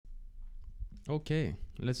Okay,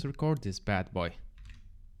 let's record this bad boy.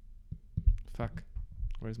 Fuck,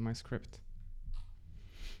 where's my script?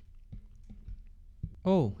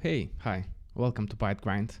 Oh, hey, hi, welcome to Byte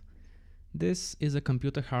Grind. This is a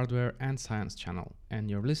computer hardware and science channel, and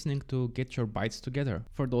you're listening to Get Your Bytes Together.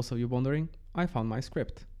 For those of you wondering, I found my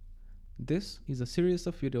script. This is a series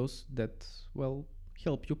of videos that,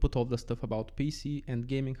 help you put all the stuff about PC and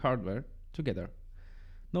gaming hardware together.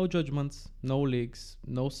 No judgments, no leaks,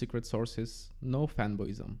 no secret sources, no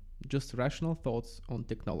fanboyism, just rational thoughts on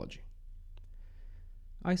technology.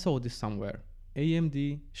 I saw this somewhere,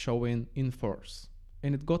 AMD showing in force,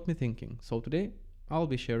 and it got me thinking, so today I'll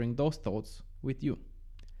be sharing those thoughts with you.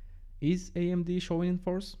 Is AMD showing in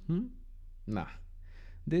force? Nah.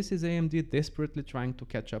 This is AMD desperately trying to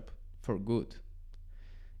catch up for good.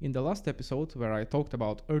 In the last episode, where I talked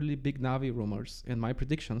about early Big Navi rumors and my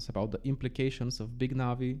predictions about the implications of Big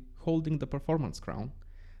Navi holding the performance crown,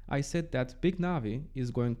 I said that Big Navi is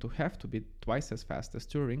going to have to be twice as fast as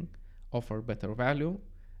Turing, offer better value,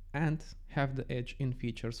 and have the edge in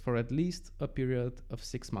features for at least a period of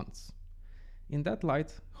 6 months. In that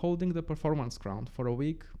light, holding the performance crown for a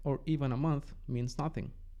week or even a month means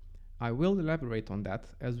nothing. I will elaborate on that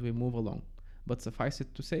as we move along, but suffice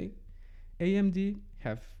it to say, AMD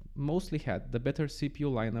have mostly had the better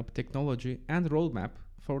CPU lineup, technology, and roadmap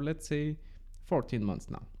for, let's say, 14 months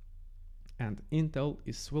now. And Intel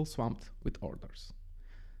is still swamped with orders.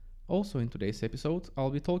 Also in today's episode, I'll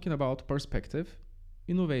be talking about perspective,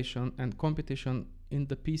 innovation, and competition in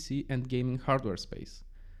the PC and gaming hardware space.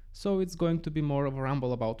 So it's going to be more of a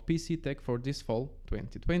ramble about PC tech for this fall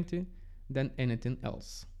 2020 than anything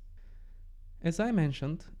else. As I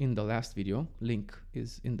mentioned in the last video, link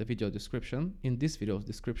is in the video description, in this video's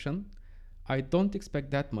description, I don't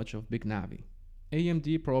expect that much of Big Navi.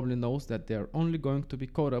 AMD probably knows that they're only going to be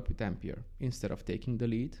caught up with Ampere instead of taking the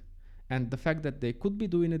lead, and the fact that they could be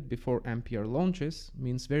doing it before Ampere launches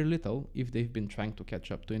means very little if they've been trying to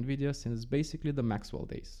catch up to Nvidia since basically the Maxwell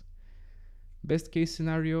days. Best case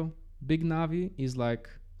scenario, Big Navi is like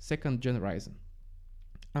second gen Ryzen.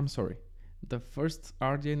 I'm sorry. The first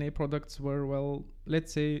RDNA products were,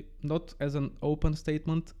 let's say, not as an open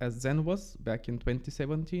statement as Zen was back in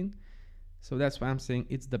 2017. So that's why I'm saying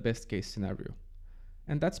it's the best case scenario.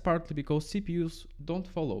 And that's partly because CPUs don't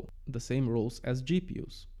follow the same rules as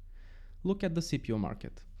GPUs. Look at the CPU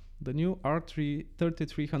market. The new R3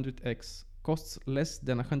 3300X costs less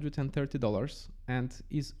than $130 and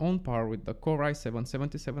is on par with the Core i7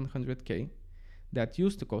 7700K that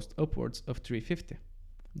used to cost upwards of $350.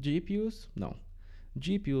 GPUs? No.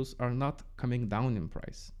 GPUs are not coming down in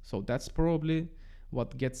price, so that's probably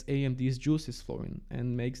what gets AMD's juices flowing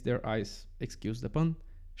and makes their eyes, excuse the pun,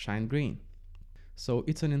 shine green. So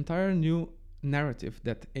it's an entire new narrative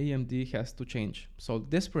that AMD has to change, so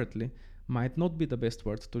desperately might not be the best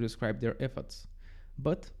word to describe their efforts,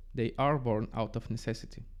 but they are born out of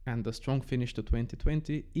necessity, and the strong finish to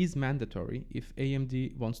 2020 is mandatory if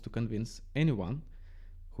AMD wants to convince anyone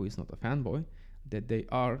who is not a fanboy that they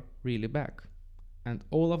are really back. And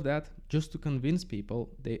all of that just to convince people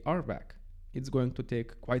they are back. It's going to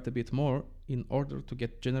take quite a bit more in order to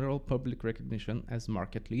get general public recognition as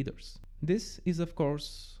market leaders. This is of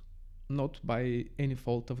course not by any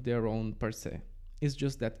fault of their own per se. It's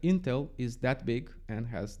just that Intel is that big and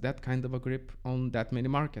has that kind of a grip on that many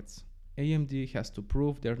markets. AMD has to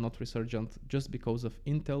prove they're not resurgent just because of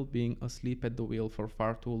Intel being asleep at the wheel for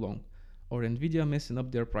far too long, or Nvidia messing up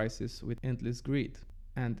their prices with endless greed.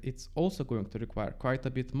 And it's also going to require quite a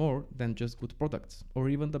bit more than just good products, or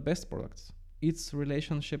even the best products. It's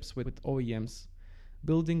relationships with OEMs,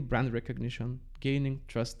 building brand recognition, gaining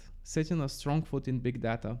trust, setting a strong foot in big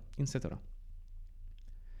data, etc.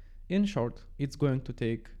 In short, it's going to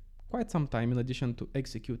take quite some time in addition to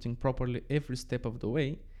executing properly every step of the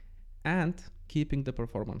way and keeping the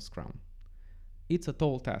performance crown. It's a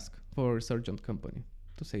tall task for a resurgent company,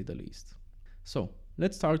 to say the least. So,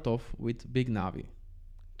 let's start off with Big Navi.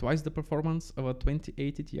 Twice the performance of a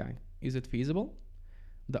 2080 Ti. Is it feasible?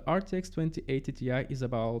 The RTX 2080 Ti is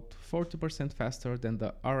about 40% faster than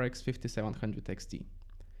the RX 5700 XT.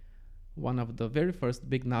 One of the very first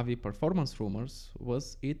Big Navi performance rumors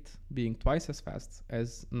was it being twice as fast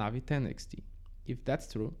as Navi 10 XT. If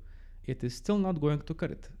that's true, it is still not going to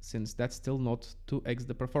cut it, since that's still not 2x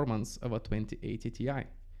the performance of a 2080 Ti.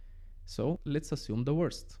 So let's assume the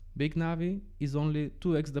worst. Big Navi is only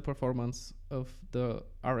 2x the performance of the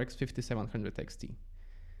RX 5700 XT.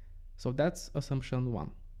 So that's assumption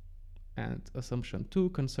 1. And assumption 2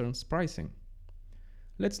 concerns pricing.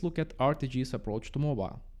 Let's look at RTG's approach to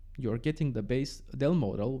mobile. You're getting the base Dell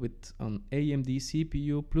model with an AMD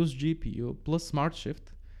CPU plus GPU plus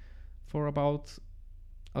SmartShift for about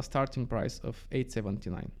a starting price of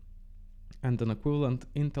 $879, and an equivalent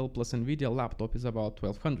Intel plus Nvidia laptop is about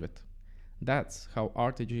 $1,200. That's how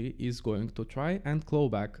RTG is going to try and claw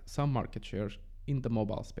back some market share in the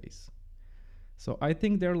mobile space. So I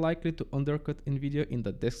think they're likely to undercut Nvidia in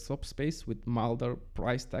the desktop space with milder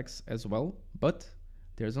price tags as well, but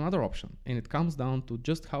there's another option, and it comes down to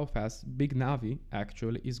just how fast Big Navi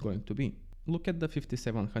actually is going to be. Look at the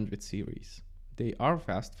 5700 series. They are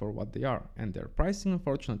fast for what they are, and their pricing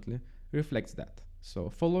unfortunately reflects that. So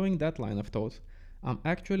following that line of thought, I'm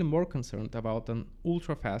actually more concerned about an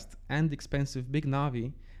ultra-fast and expensive Big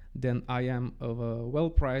Navi than I am of a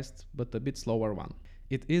well-priced but a bit slower one.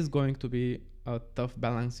 It is going to be a tough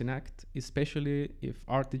balancing act, especially if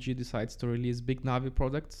RTG decides to release Big Navi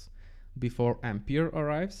products before Ampere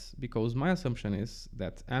arrives, because my assumption is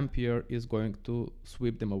that Ampere is going to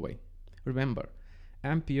sweep them away. Remember,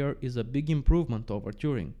 Ampere is a big improvement over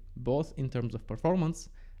Turing, both in terms of performance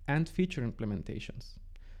and feature implementations.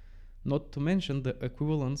 Not to mention the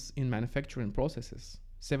equivalence in manufacturing processes.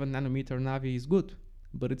 7nm Navi is good,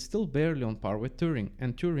 but it's still barely on par with Turing,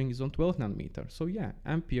 and Turing is on 12nm. So yeah,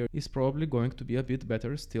 Ampere is probably going to be a bit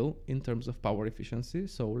better still in terms of power efficiency,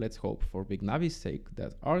 so let's hope for Big Navi's sake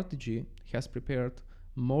that RTG has prepared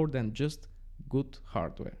more than just good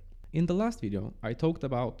hardware. In the last video, I talked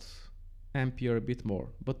about Ampere a bit more,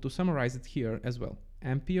 but to summarize it here as well.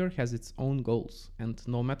 Ampere has its own goals, and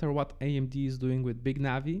no matter what AMD is doing with Big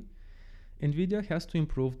Navi, Nvidia has to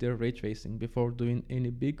improve their ray tracing before doing any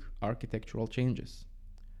big architectural changes.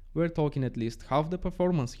 We're talking at least half the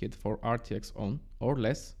performance hit for RTX on, or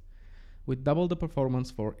less, with double the performance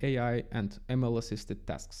for AI and ML assisted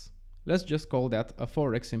tasks. Let's just call that a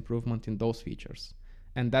 4x improvement in those features,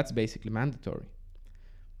 and that's basically mandatory.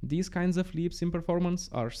 These kinds of leaps in performance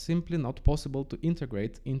are simply not possible to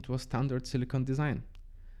integrate into a standard silicon design,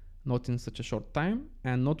 not in such a short time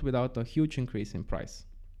and not without a huge increase in price.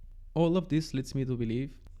 All of this leads me to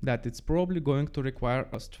believe that it's probably going to require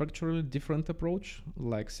a structurally different approach,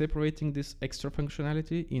 like separating this extra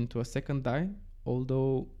functionality into a second die,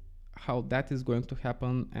 although how that is going to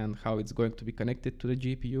happen and how it's going to be connected to the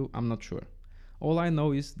GPU, I'm not sure. All I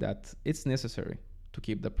know is that it's necessary to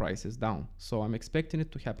keep the prices down, so I'm expecting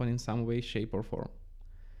it to happen in some way, shape or form.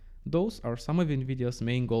 Those are some of Nvidia's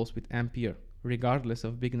main goals with Ampere, regardless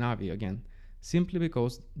of Big Navi again, simply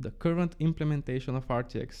because the current implementation of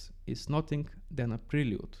RTX is nothing than a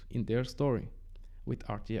prelude in their story with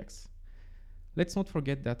RTX. Let's not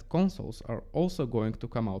forget that consoles are also going to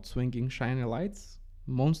come out swinging shiny lights,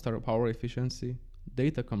 monster power efficiency,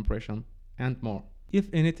 data compression, and more. If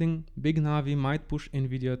anything, Big Navi might push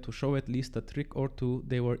Nvidia to show at least a trick or two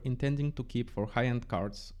they were intending to keep for high-end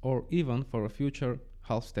cards or even for a future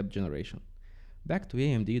half-step generation. Back to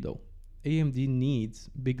AMD though. AMD needs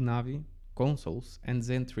Big Navi, consoles, and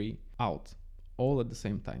Zen 3 out, all at the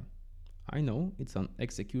same time. I know it's an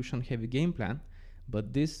execution-heavy game plan,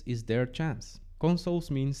 but this is their chance. Consoles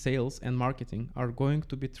mean sales and marketing are going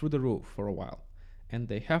to be through the roof for a while, and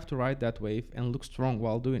they have to ride that wave and look strong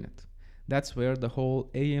while doing it. That's where the whole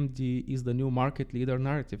AMD is the new market leader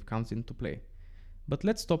narrative comes into play. But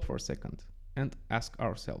let's stop for a second and ask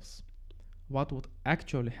ourselves, what would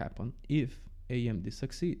actually happen if AMD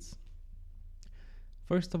succeeds?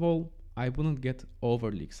 First of all, I wouldn't get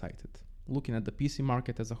overly excited. Looking at the PC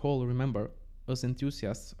market as a whole, remember, us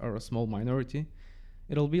enthusiasts are a small minority.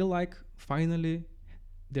 It'll be like, finally,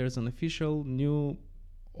 there's an official new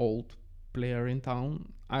old player in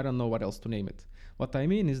town. I don't know what else to name it. What I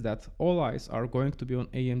mean is that all eyes are going to be on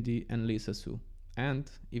AMD and Lisa Su.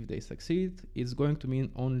 And if they succeed, it's going to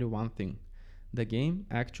mean only one thing. The game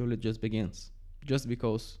actually just begins. Just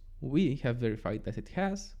because we have verified that it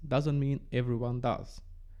has, doesn't mean everyone does.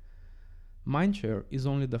 Mindshare is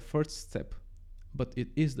only the first step, but it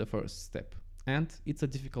is the first step. And it's a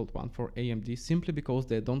difficult one for AMD simply because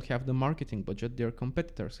they don't have the marketing budget their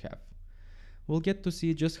competitors have. We'll get to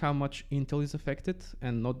see just how much Intel is affected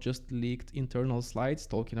and not just leaked internal slides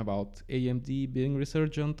talking about AMD being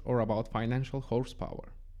resurgent or about financial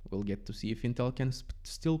horsepower. We'll get to see if Intel can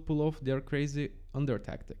still pull off their crazy under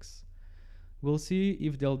tactics. We'll see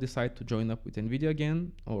if they'll decide to join up with Nvidia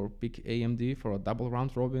again or pick AMD for a double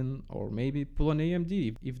round robin, or maybe pull on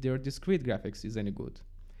AMD if their discrete graphics is any good.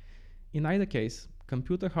 In either case,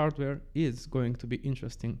 computer hardware is going to be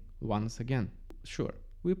interesting once again. Sure,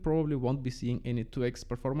 we probably won't be seeing any 2x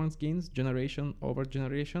performance gains generation over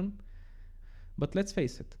generation, but let's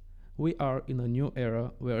face it, we are in a new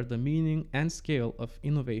era where the meaning and scale of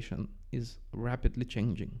innovation is rapidly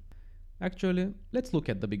changing. Actually, let's look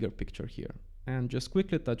at the bigger picture here and just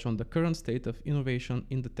quickly touch on the current state of innovation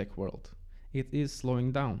in the tech world. It is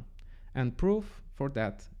slowing down. And proof for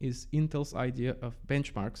that is Intel's idea of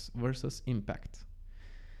benchmarks versus impact.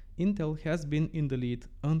 Intel has been in the lead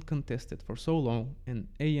uncontested for so long, and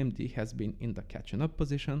AMD has been in the catching up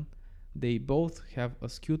position. They both have a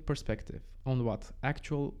skewed perspective on what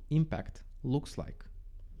actual impact looks like.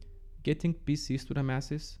 Getting PCs to the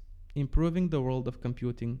masses, improving the world of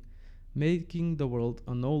computing, making the world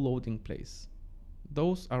a no-loading place.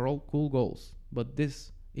 Those are all cool goals, but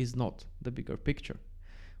this is not the bigger picture.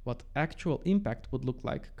 What actual impact would look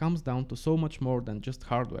like comes down to so much more than just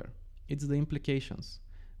hardware. It's the implications.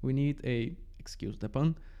 We need a, excuse the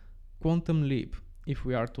pun, quantum leap if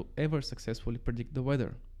we are to ever successfully predict the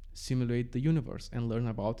weather, simulate the universe and learn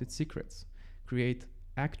about its secrets, create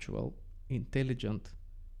actual, intelligent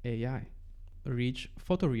AI, reach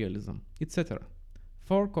photorealism, etc.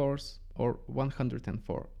 4 cores or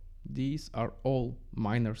 104. These are all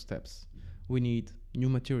minor steps. We need new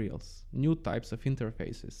materials, new types of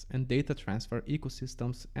interfaces, and data transfer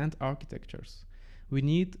ecosystems and architectures. We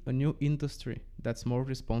need a new industry that's more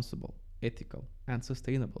responsible, ethical, and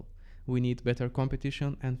sustainable. We need better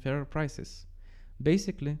competition and fairer prices.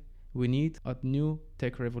 Basically, we need a new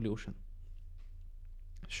tech revolution.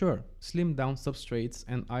 Sure, slimmed down substrates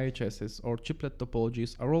and IHSs or chiplet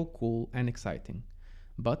topologies are all cool and exciting.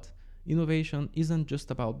 But innovation isn't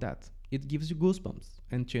just about that. It gives you goosebumps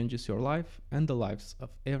and changes your life and the lives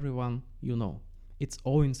of everyone you know. It's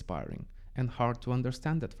awe-inspiring and hard to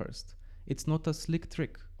understand at first. It's not a slick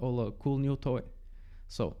trick or a cool new toy.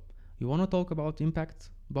 So, you wanna talk about impact,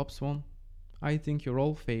 Bob Swan? I think you're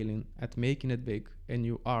all failing at making it big and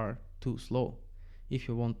you are too slow. If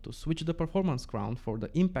you want to switch the performance crown for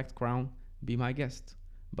the impact crown, be my guest.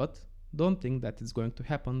 But don't think that it's going to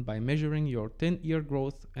happen by measuring your 10-year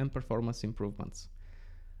growth and performance improvements.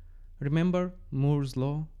 Remember Moore's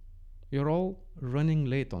law? You're all running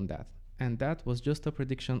late on that, and that was just a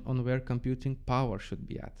prediction on where computing power should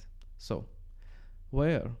be at. So,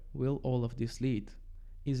 where will all of this lead?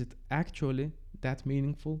 Is it actually that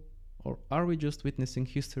meaningful, or are we just witnessing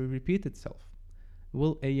history repeat itself?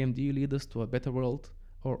 Will AMD lead us to a better world,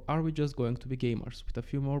 or are we just going to be gamers with a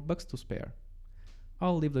few more bucks to spare?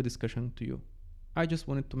 I'll leave the discussion to you. I just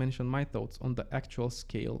wanted to mention my thoughts on the actual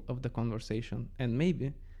scale of the conversation and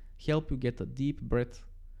maybe help you get a deep breath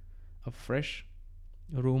of fresh,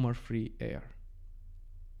 rumor-free air.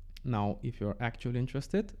 Now, if you're actually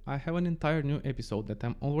interested, I have an entire new episode that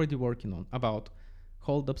I'm already working on about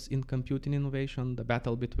holdups in computing innovation, the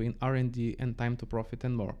battle between R&D and time to profit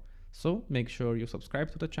and more. So make sure you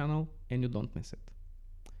subscribe to the channel and you don't miss it.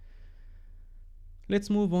 Let's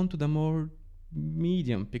move on to the more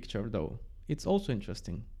medium picture though. It's also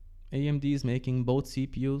interesting. AMD is making both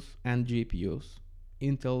CPUs and GPUs.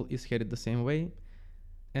 Intel is headed the same way.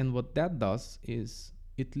 And what that does is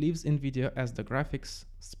it leaves NVIDIA as the graphics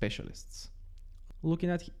specialists. Looking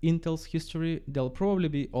at Intel's history, they'll probably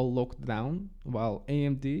be all locked down, while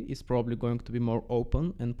AMD is probably going to be more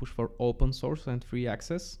open and push for open source and free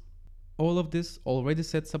access. All of this already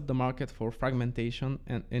sets up the market for fragmentation,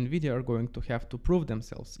 and NVIDIA are going to have to prove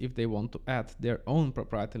themselves if they want to add their own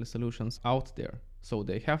proprietary solutions out there, so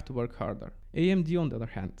they have to work harder. AMD, on the other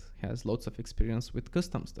hand, has lots of experience with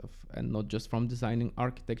custom stuff, and not just from designing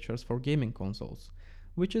architectures for gaming consoles,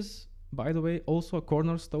 which is, by the way, also a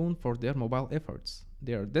cornerstone for their mobile efforts.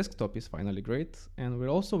 Their desktop is finally great, and we're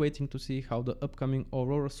also waiting to see how the upcoming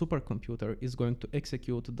Aurora supercomputer is going to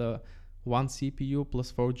execute the 1 CPU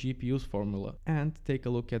plus 4 GPUs formula, and take a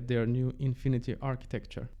look at their new Infinity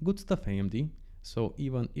architecture. Good stuff, AMD. So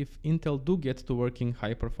even if Intel do get to working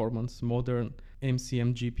high performance modern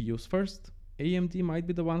MCM GPUs first, AMD might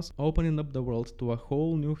be the ones opening up the world to a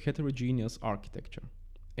whole new heterogeneous architecture.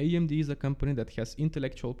 AMD is a company that has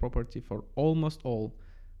intellectual property for almost all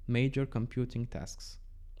major computing tasks.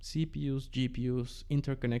 CPUs, GPUs,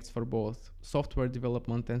 interconnects for both, software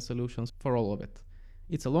development and solutions for all of it.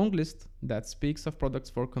 It's a long list that speaks of products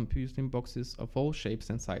for computing boxes of all shapes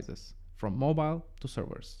and sizes, from mobile to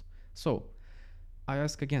servers. So, I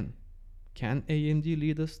ask again, can AMD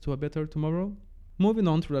lead us to a better tomorrow? Moving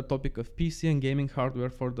on to the topic of PC and gaming hardware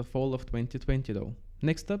for the fall of 2020 though.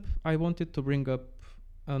 Next up, I wanted to bring up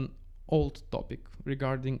an old topic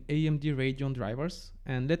regarding AMD Radeon drivers,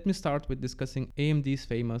 and let me start with discussing AMD's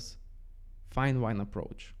famous fine wine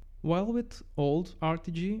approach. While with old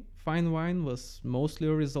RTG, fine wine was mostly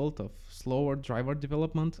a result of slower driver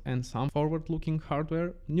development and some forward-looking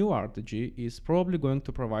hardware, new RTG is probably going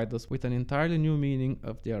to provide us with an entirely new meaning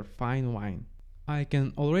of their fine wine. I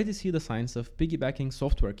can already see the signs of piggybacking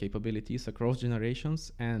software capabilities across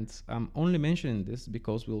generations, and I'm only mentioning this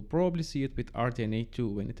because we'll probably see it with RDNA 2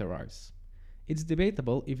 when it arrives. It's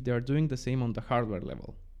debatable if they are doing the same on the hardware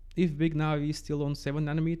level. If Big Navi is still on 7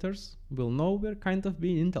 nanometers, we'll know we're kind of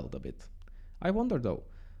being inteled a bit. I wonder though,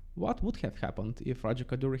 what would have happened if Raja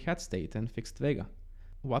Kaduri had stayed and fixed Vega?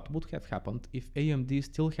 What would have happened if AMD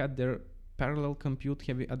still had their parallel compute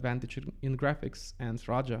heavy advantage in graphics and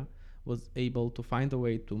Raja was able to find a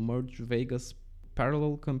way to merge Vega's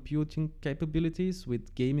parallel computing capabilities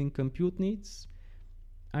with gaming compute needs?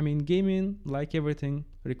 I mean, gaming, like everything,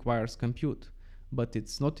 requires compute, but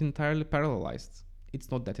it's not entirely parallelized. It's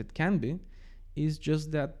not that it can be, it's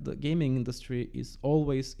just that the gaming industry is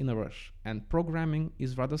always in a rush, and programming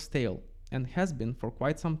is rather stale, and has been for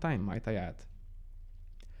quite some time, might I add.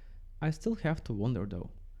 I still have to wonder though,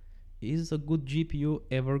 is a good GPU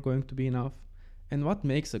ever going to be enough? And what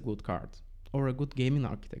makes a good card, or a good gaming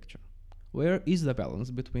architecture? Where is the balance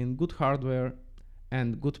between good hardware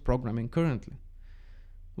and good programming currently?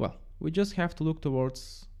 Well, we just have to look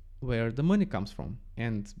towards where the money comes from,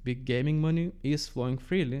 and big gaming money is flowing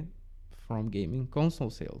freely from gaming console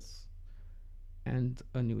sales. And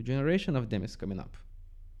a new generation of them is coming up.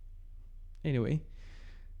 Anyway,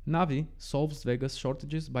 Navi solves Vega's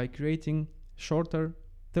shortages by creating shorter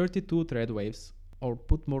 32 thread waves, or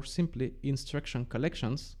put more simply, instruction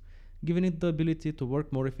collections, giving it the ability to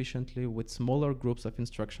work more efficiently with smaller groups of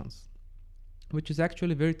instructions, which is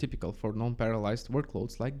actually very typical for non-parallelized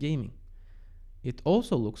workloads like gaming. It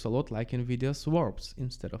also looks a lot like NVIDIA's warps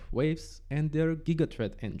instead of waves, and their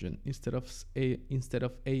GigaThread engine instead of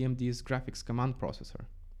AMD's graphics command processor.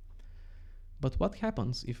 But what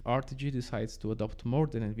happens if RTG decides to adopt more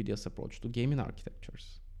than NVIDIA's approach to gaming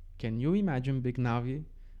architectures? Can you imagine Big Navi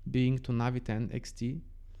being to Navi 10 XT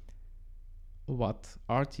what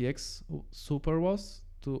RTX Super was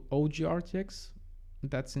to OG RTX?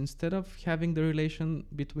 That's instead of having the relation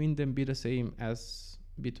between them be the same as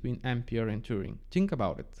between Ampere and Turing. Think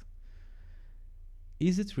about it.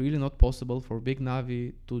 Is it really not possible for Big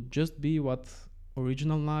Navi to just be what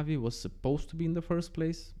original Navi was supposed to be in the first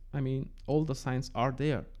place? I mean, all the signs are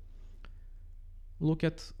there. Look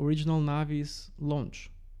at original Navi's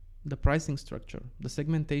launch, the pricing structure, the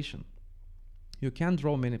segmentation. You can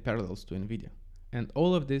draw many parallels to NVIDIA. And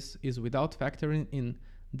all of this is without factoring in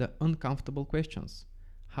the uncomfortable questions.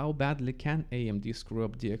 How badly can AMD screw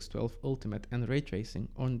up DX12 Ultimate and ray tracing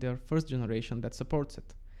on their first generation that supports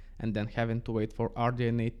it, and then having to wait for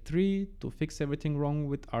RDNA 3 to fix everything wrong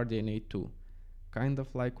with RDNA 2? Kind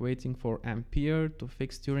of like waiting for Ampere to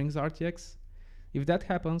fix Turing's RTX. If that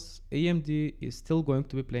happens, AMD is still going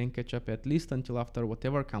to be playing catch up at least until after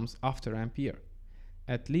whatever comes after Ampere.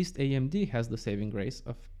 At least AMD has the saving grace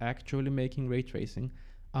of actually making ray tracing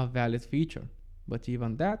a valid feature, but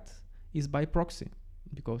even that is by proxy,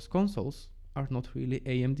 because consoles are not really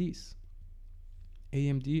AMD's.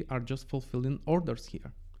 AMD are just fulfilling orders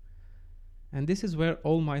here. And this is where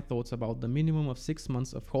all my thoughts about the minimum of 6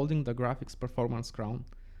 months of holding the graphics performance crown,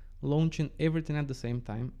 launching everything at the same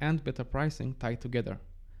time, and better pricing tie together.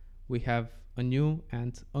 We have a new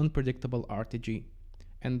and unpredictable RTG.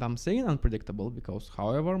 And I'm saying unpredictable because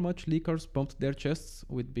however much leakers pumped their chests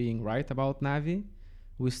with being right about Navi,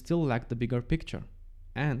 we still lack the bigger picture.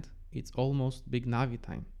 And it's almost Big Navi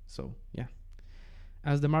time, so yeah.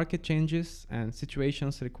 As the market changes and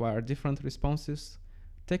situations require different responses,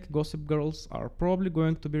 tech gossip girls are probably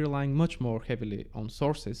going to be relying much more heavily on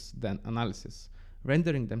sources than analysis,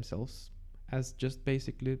 rendering themselves as just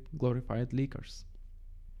basically glorified leakers.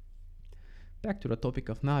 Back to the topic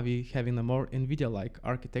of Navi having a more NVIDIA-like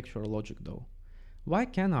architectural logic though. Why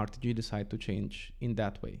can RTG decide to change in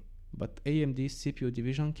that way, but AMD's CPU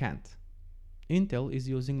division can't? Intel is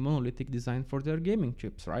using monolithic design for their gaming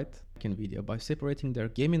chips, right? Like NVIDIA, by separating their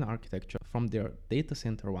gaming architecture from their data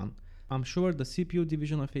center one, I'm sure the CPU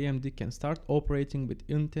division of AMD can start operating with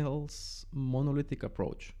Intel's monolithic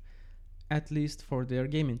approach, at least for their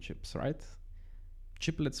gaming chips, right?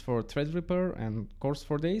 Chiplets for Threadripper and cores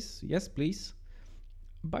for days? Yes, please.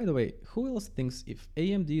 By the way, who else thinks if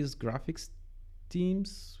AMD's graphics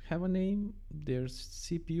teams have a name, their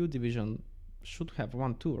CPU division should have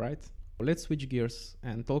one too, right? Let's switch gears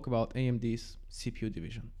and talk about AMD's CPU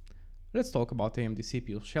division. Let's talk about AMD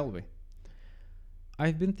CPU, shall we?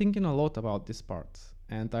 I've been thinking a lot about this part,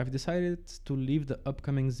 and I've decided to leave the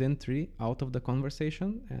upcoming Zen 3 out of the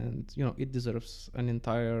conversation, and it deserves an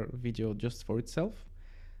entire video just for itself.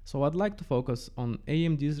 So I'd like to focus on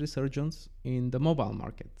AMD's resurgence in the mobile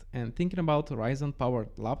market, and thinking about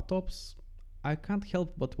Ryzen-powered laptops, I can't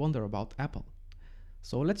help but wonder about Apple.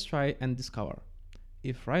 So let's try and discover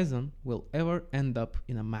if Ryzen will ever end up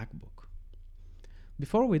in a MacBook.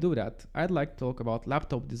 Before we do that, I'd like to talk about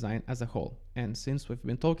laptop design as a whole, and since we've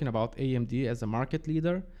been talking about AMD as a market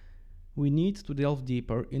leader, we need to delve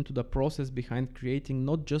deeper into the process behind creating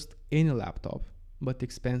not just any laptop, but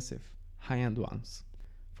expensive, high-end ones.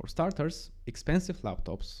 For starters, expensive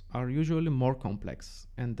laptops are usually more complex,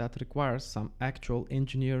 and that requires some actual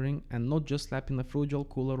engineering and not just slapping a fragile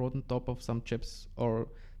cooler on top of some chips or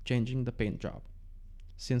changing the paint job.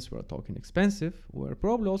 Since we're talking expensive, we're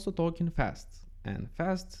probably also talking fast, and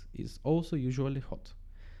fast is also usually hot.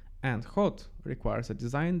 And hot requires a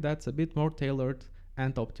design that's a bit more tailored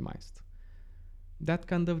and optimized. That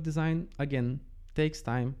kind of design, again, takes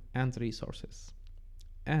time and resources.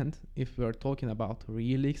 And if we're talking about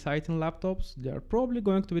really exciting laptops, they are probably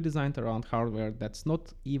going to be designed around hardware that's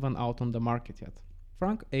not even out on the market yet.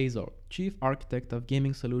 Frank Azor, chief architect of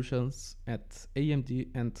gaming solutions at AMD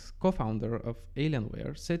and co-founder of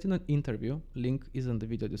Alienware, said in an interview, link is in the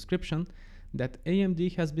video description, that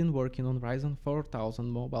AMD has been working on Ryzen 4000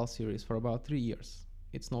 mobile series for about 3 years.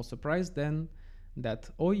 It's no surprise then that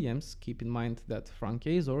OEMs, keep in mind that Frank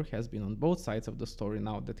Azor has been on both sides of the story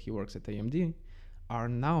now that he works at AMD, are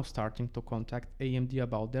now starting to contact AMD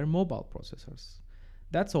about their mobile processors.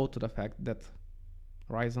 That's all to the fact that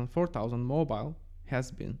Ryzen 4000 mobile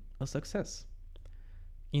has been a success.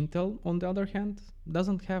 Intel, on the other hand,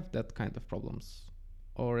 doesn't have that kind of problems,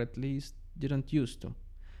 or at least didn't used to.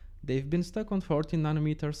 They've been stuck on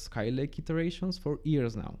 14nm Skylake iterations for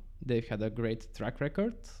years now. They've had a great track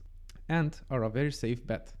record and are a very safe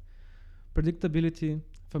bet. Predictability,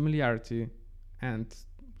 familiarity, and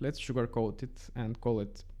let's sugarcoat it and call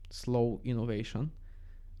it slow innovation,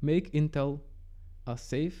 make Intel a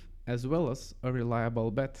safe as well as a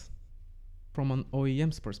reliable bet. From an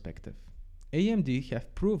OEM's perspective, AMD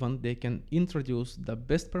have proven they can introduce the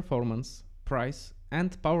best performance, price,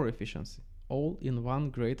 and power efficiency all in one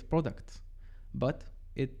great product. But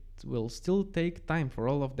it will still take time for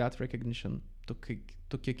all of that recognition to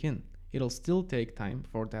kick in. It'll still take time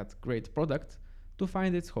for that great product to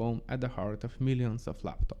find its home at the heart of millions of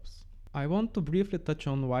laptops. I want to briefly touch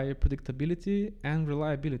on why predictability and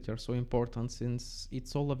reliability are so important, since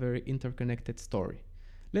it's all a very interconnected story.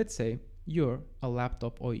 Let's say you're a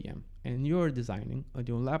laptop OEM and you're designing a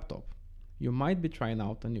new laptop. You might be trying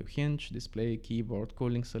out a new hinge, display, keyboard,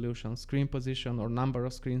 cooling solution, screen position, or number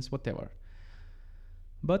of screens, whatever.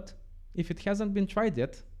 But if it hasn't been tried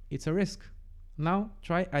yet, it's a risk. Now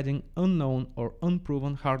try adding unknown or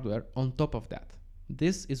unproven hardware on top of that.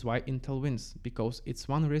 This is why Intel wins, because it's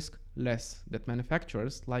one risk less that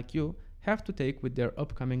manufacturers like you have to take with their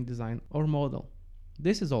upcoming design or model.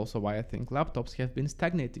 This is also why I think laptops have been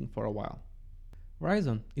stagnating for a while.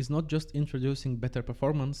 Ryzen is not just introducing better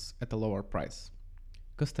performance at a lower price.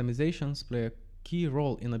 Customizations play a key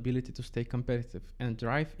role in ability to stay competitive and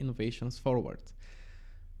drive innovations forward.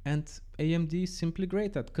 And AMD is simply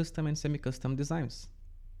great at custom and semi-custom designs.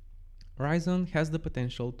 Ryzen has the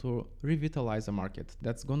potential to revitalize a market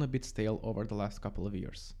that's gone a bit stale over the last couple of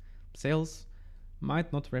years. Sales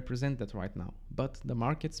might not represent that right now, but the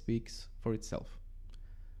market speaks for itself.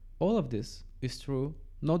 All of this is true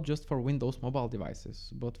not just for Windows mobile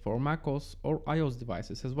devices, but for macOS or iOS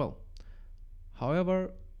devices as well.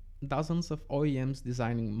 However, dozens of OEMs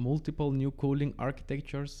designing multiple new cooling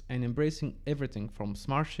architectures and embracing everything from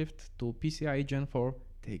SmartShift to PCIe Gen 4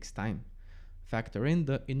 takes time. Factor in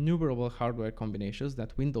the innumerable hardware combinations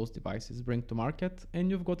that Windows devices bring to market,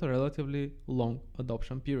 and you've got a relatively long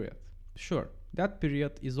adoption period. Sure, that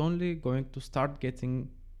period is only going to start getting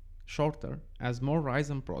shorter as more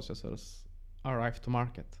Ryzen processors arrive to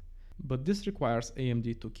market. But this requires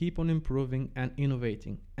AMD to keep on improving and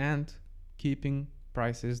innovating and keeping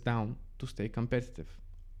prices down to stay competitive,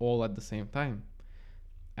 all at the same time.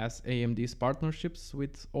 As AMD's partnerships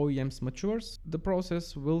with OEMs matures, the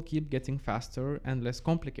process will keep getting faster and less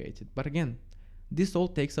complicated. But again, this all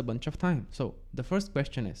takes a bunch of time. So the first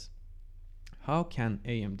question is, how can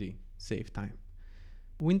AMD save time?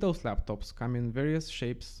 Windows laptops come in various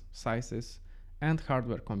shapes, sizes, and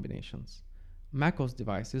hardware combinations. macOS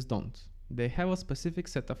devices don't. They have a specific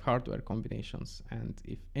set of hardware combinations, and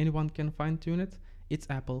if anyone can fine-tune it, it's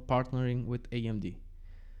Apple partnering with AMD.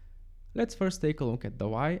 Let's first take a look at the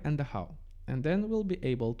why and the how, and then we'll be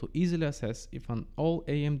able to easily assess if an all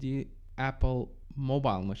AMD Apple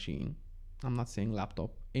mobile machine, I'm not saying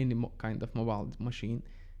laptop, any kind of mobile machine,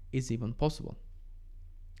 is even possible.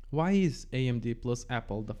 Why is AMD plus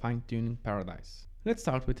Apple the fine-tuning paradise? Let's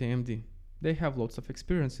start with AMD. They have lots of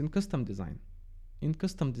experience in custom design.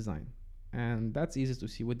 And that's easy to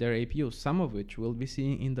see with their APUs, some of which we'll be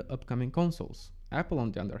seeing in the upcoming consoles. Apple,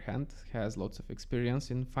 on the other hand, has lots of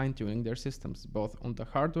experience in fine-tuning their systems, both on the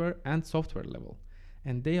hardware and software level,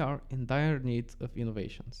 and they are in dire need of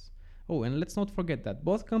innovations. Oh, and let's not forget that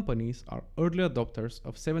both companies are early adopters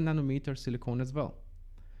of 7nm silicon as well.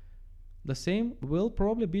 The same will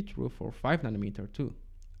probably be true for 5nm too.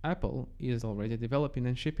 Apple is already developing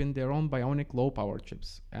and shipping their own Bionic low-power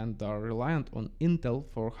chips and are reliant on Intel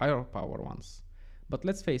for higher power ones. But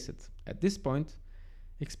let's face it, at this point,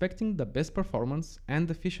 expecting the best performance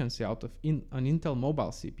and efficiency out of an Intel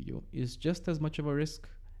mobile CPU is just as much of a risk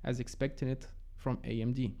as expecting it from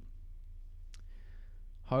AMD.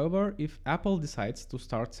 However, if Apple decides to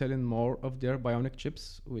start selling more of their Bionic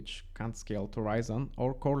chips, which can't scale to Ryzen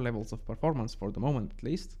or Core levels of performance for the moment at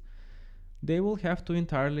least, they will have to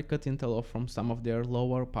entirely cut Intel off from some of their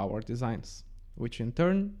lower power designs, which in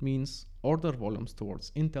turn means order volumes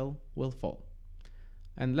towards Intel will fall.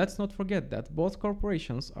 And let's not forget that both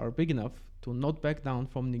corporations are big enough to not back down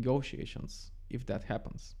from negotiations if that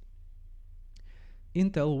happens.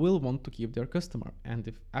 Intel will want to keep their customer, and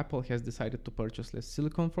if Apple has decided to purchase less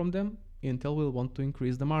silicon from them, Intel will want to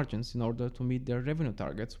increase the margins in order to meet their revenue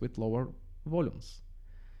targets with lower volumes.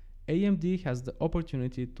 AMD has the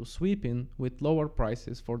opportunity to sweep in with lower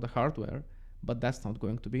prices for the hardware, but that's not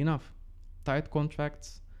going to be enough. Tight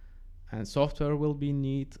contracts and software will be in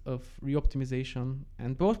need of re-optimization,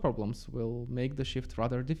 and both problems will make the shift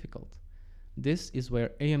rather difficult. This is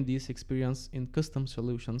where AMD's experience in custom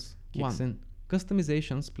solutions kicks in.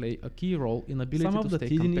 Customizations play a key role in ability Some to of the stay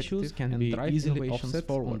teething competitive issues can and be drive easily innovations offset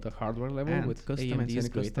forward on the hardware level and with custom and AMD's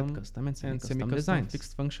semi-custom custom and semi-custom designs.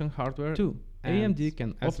 fixed function hardware Too, and AMD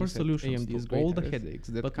can as offer you said, solutions AMD's to all the great headaches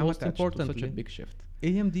that but come most attached to importantly, such a big shift.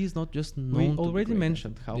 AMD is not just known We to be already great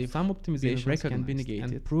mentioned at it. how They've some been optimizations can be recognized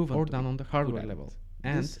negated and proven or to done be on the good hardware at level. it.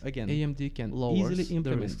 And This, again, AMD can lowers easily the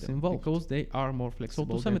implement risks them involved. because they are more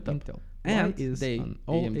flexible to sum than it up, Intel. and Why is they, an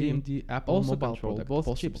all AMD Apple also mobile control product both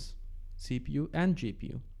possible? chips, CPU and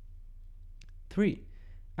GPU. 3.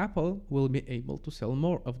 Apple will be able to sell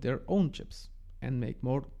more of their own chips and make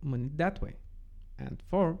more money that way. And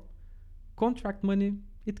 4. Contract money,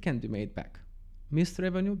 it can be made back. Missed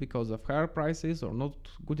revenue because of higher prices or not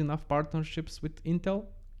good enough partnerships with Intel,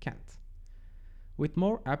 can't. With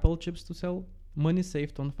more Apple chips to sell, money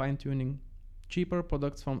saved on fine-tuning, cheaper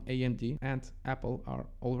products from AMD and Apple are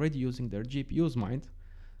already using their GPUs mined,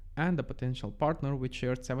 and a potential partner with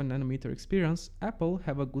shared 7nm experience, Apple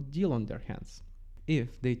have a good deal on their hands,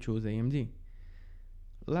 if they choose AMD.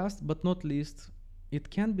 Last but not least, it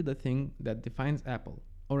can be the thing that defines Apple,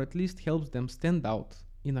 or at least helps them stand out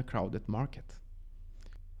in a crowded market.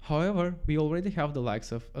 However, we already have the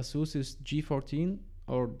likes of ASUS's G14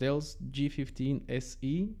 or Dell's G15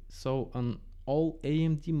 SE, so an all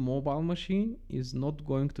AMD mobile machine is not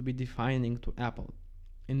going to be defining to Apple.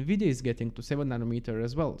 Nvidia is getting to 7nm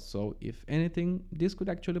as well, so if anything, this could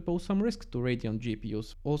actually pose some risk to Radeon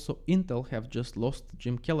GPUs. Also, Intel have just lost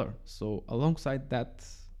Jim Keller, so alongside that,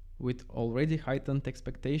 with already heightened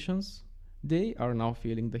expectations, they are now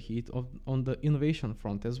feeling the heat on the innovation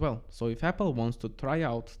front as well. So if Apple wants to try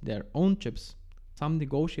out their own chips, some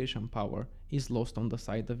negotiation power is lost on the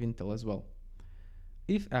side of Intel as well.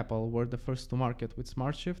 If Apple were the first to market with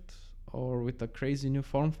SmartShift or with a crazy new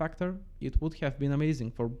form factor, it would have been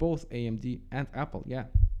amazing for both AMD and Apple, yeah.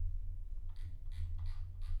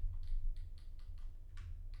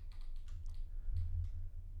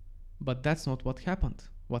 But that's not what happened.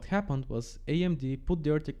 What happened was AMD put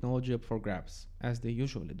their technology up for grabs, as they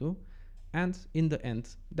usually do, and in the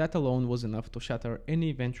end, that alone was enough to shatter any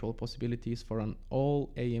eventual possibilities for an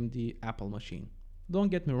all AMD Apple machine. Don't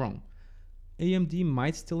get me wrong, AMD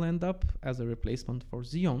might still end up as a replacement for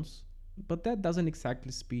Xeons, but that doesn't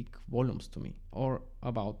exactly speak volumes to me, or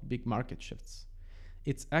about big market shifts.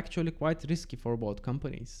 It's actually quite risky for both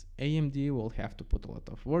companies. AMD will have to put a lot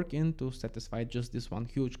of work in to satisfy just this one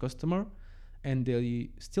huge customer, and they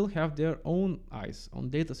still have their own eyes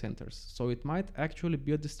on data centers, so it might actually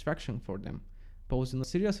be a distraction for them, posing a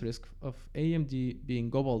serious risk of AMD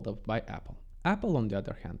being gobbled up by Apple. Apple, on the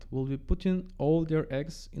other hand, will be putting all their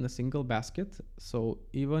eggs in a single basket, so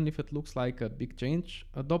even if it looks like a big change,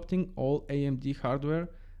 adopting all AMD hardware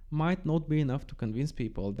might not be enough to convince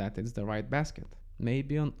people that it's the right basket.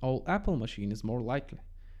 Maybe an all Apple machine is more likely.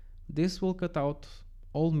 This will cut out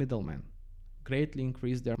all middlemen, greatly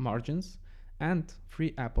increase their margins, and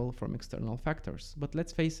free Apple from external factors. But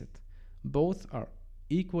let's face it, both are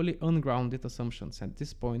equally ungrounded assumptions at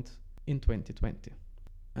this point in 2020.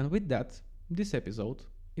 And with that, this episode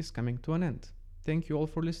is coming to an end. Thank you all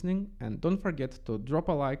for listening, and don't forget to drop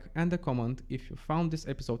a like and a comment if you found this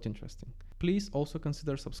episode interesting. Please also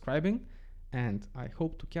consider subscribing, and I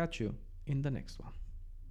hope to catch you in the next one.